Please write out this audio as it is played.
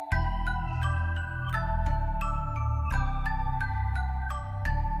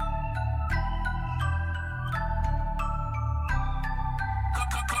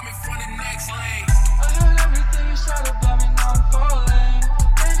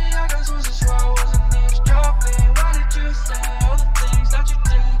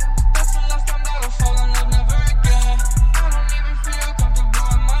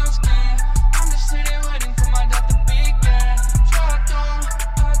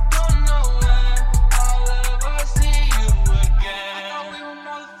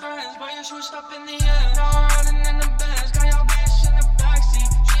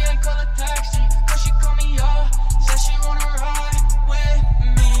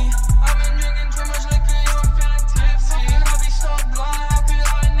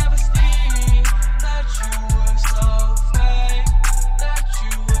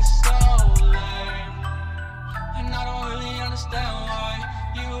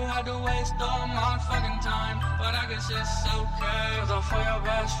tried to waste all my fucking time, but I guess it's okay, cause I fought your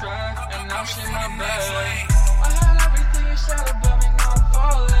best friend, and now she my babe. I had everything you said about me, now I'm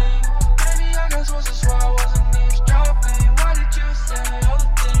falling. Maybe I guess was just why I wasn't eavesdropping. Why did you say all the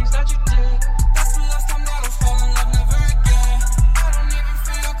things that you did? That's the last time that I'll fall in love, never again. I don't even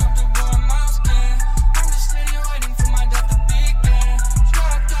feel comfortable in my own skin. I'm just sitting waiting for my death to begin. So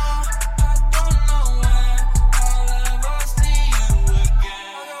I don't know when I'll ever see you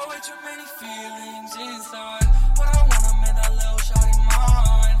again. I got way too many feelings inside, but I wanna make that little shawty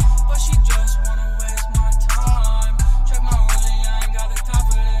mine. But she just wanna waste my time. Check my Willie, I ain't got the time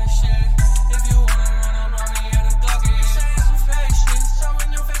for this shit. If you wanna run up on me at a doggy, you saying some fake shit, so in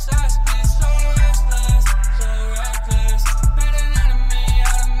your face ass bitch. So restless, so reckless, made an enemy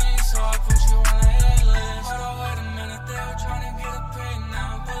out of me, so I put you on the hit list. But oh wait a minute, they were trying to get a pay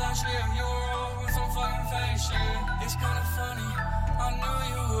now, but last year you were over some fucking fake shit. It's kinda funny, I knew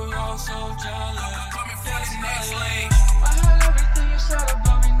you were all so jealous.